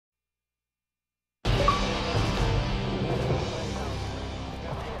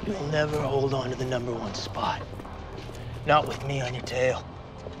You'll never hold on to the #1 spot. Not with me on your tail.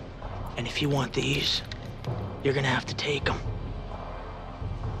 And if you want these, you're gonna have to take them.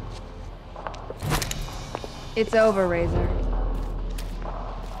 It's over, Razor.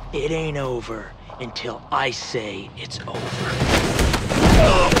 It ain't over until I say it's over.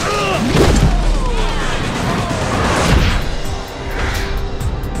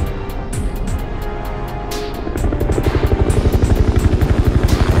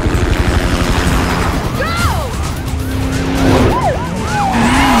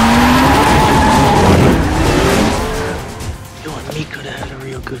 You and me could have had a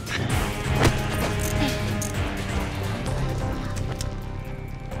real good thing.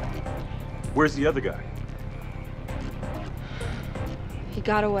 Where's the other guy? He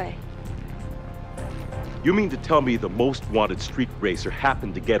got away. You mean to tell me the most wanted street racer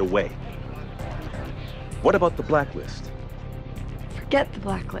happened to get away? What about the blacklist? Forget the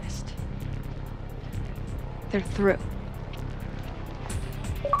blacklist. They're through.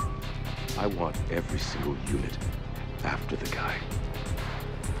 I want every single unit after the guy.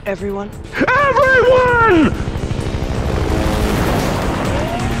 Everyone? Everyone!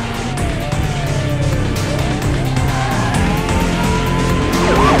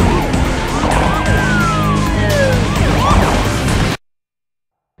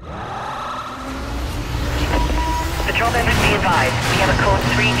 Patrol members be advised. We have a code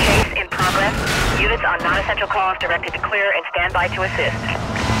 3 chase in progress. Units on non-essential calls directed to clear and stand by to assist.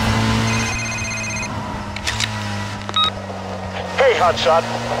 Hey, Hotshot.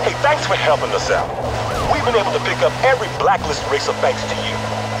 Hey, thanks for helping us out. We've been able to pick up every blacklist racer thanks to you.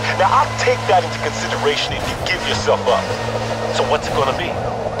 Now, I'll take that into consideration if you give yourself up. So what's it gonna be?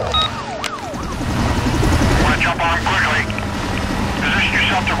 Want to jump on quickly. Position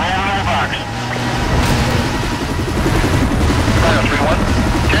yourself to roll into a box. Fire 3-1.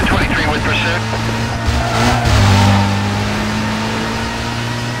 1023 with pursuit.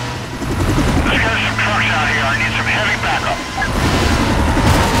 Let's get some trucks out here. I need some heavy backup.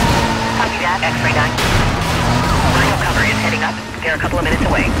 Copy that, X-ray 9. Rhino cover is heading up. They're a couple of minutes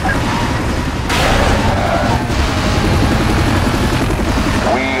away.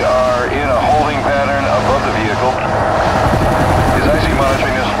 We are in a holding pattern above the vehicle. Is IC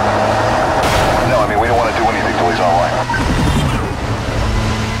monitoring this? No, I mean, we don't want to do anything till he's online.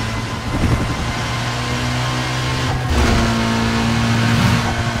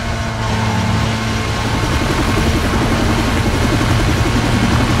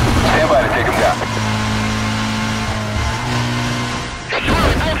 Stand by to take him down. It's through,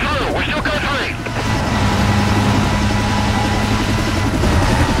 go through. We're still code 3.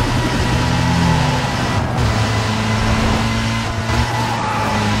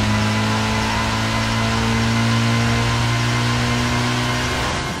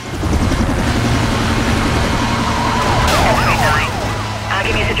 I'll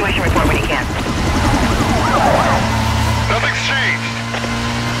give you a situation report when you can. Nothing's changed.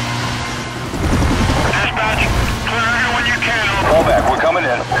 Dispatch, clear everyone you can. Fall back, we're coming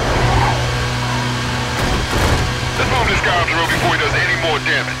in. Let's move this guy off the road before he does any more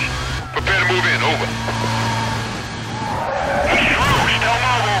damage. Prepare to move in, over. He's through, still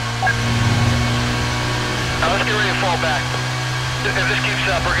mobile. Now let's get ready to fall back. If this keeps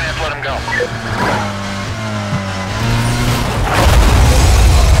up, we're gonna have to let him go.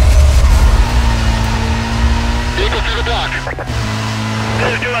 Vehicle through the block. This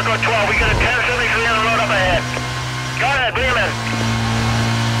is 2 Echo 12. We got a 1073 on the road up ahead. Go ahead, bring him in.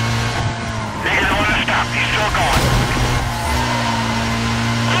 Nigga don't want to stop. He's still going.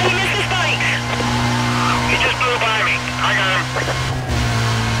 Oh, you missed his bike! He just blew by me. I got him.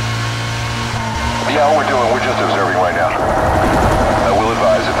 Yeah, all we're doing, we're just observing right now. We'll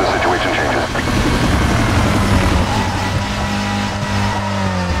advise if the situation changes.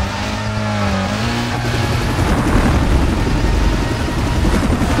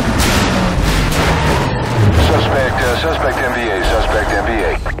 Suspect MVA, suspect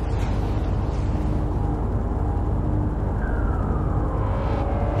MVA.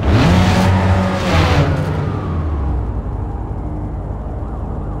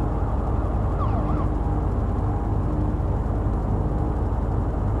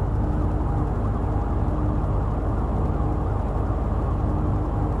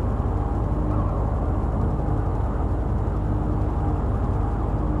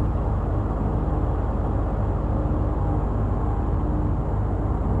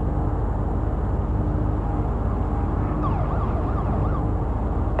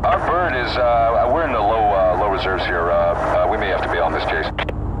 We're in the low reserves here. We may have to bail on this chase.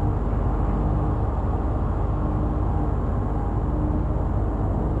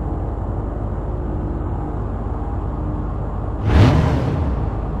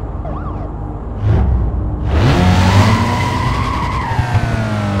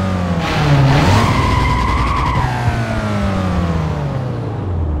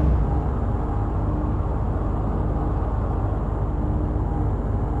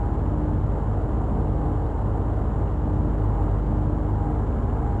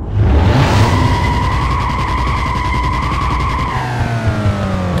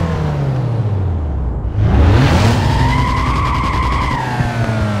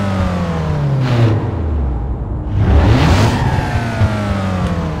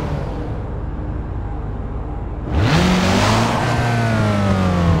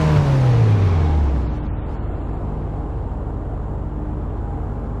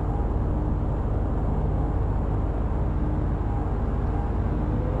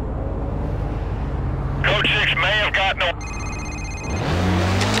 Code 6 may have gotten away.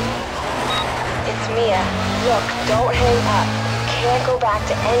 It's Mia. Look, don't hang up. You can't go back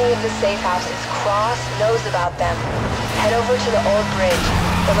to any of the safe houses. Cross knows about them. Head over to the old bridge.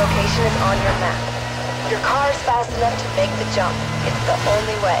 The location is on your map. Your car is fast enough to make the jump. It's the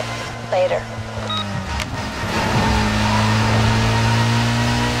only way. Later.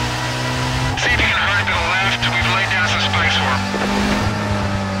 See if you can hurry to the left. We've laid down some spikes for him.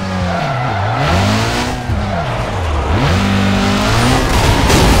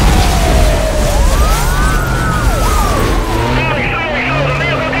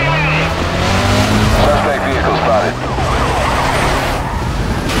 Suspect vehicle spotted.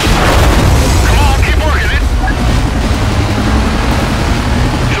 Come on, keep working it.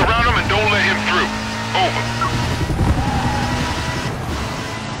 Surround him and don't let him through. Over.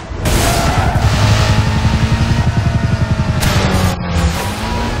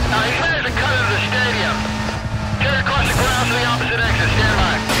 Now he's headed to cut into the stadium. Get across the grounds to the opposite exit. Stand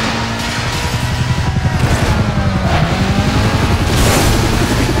by.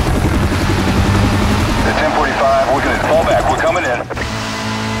 At 10:45, we're gonna fall back. We're coming in.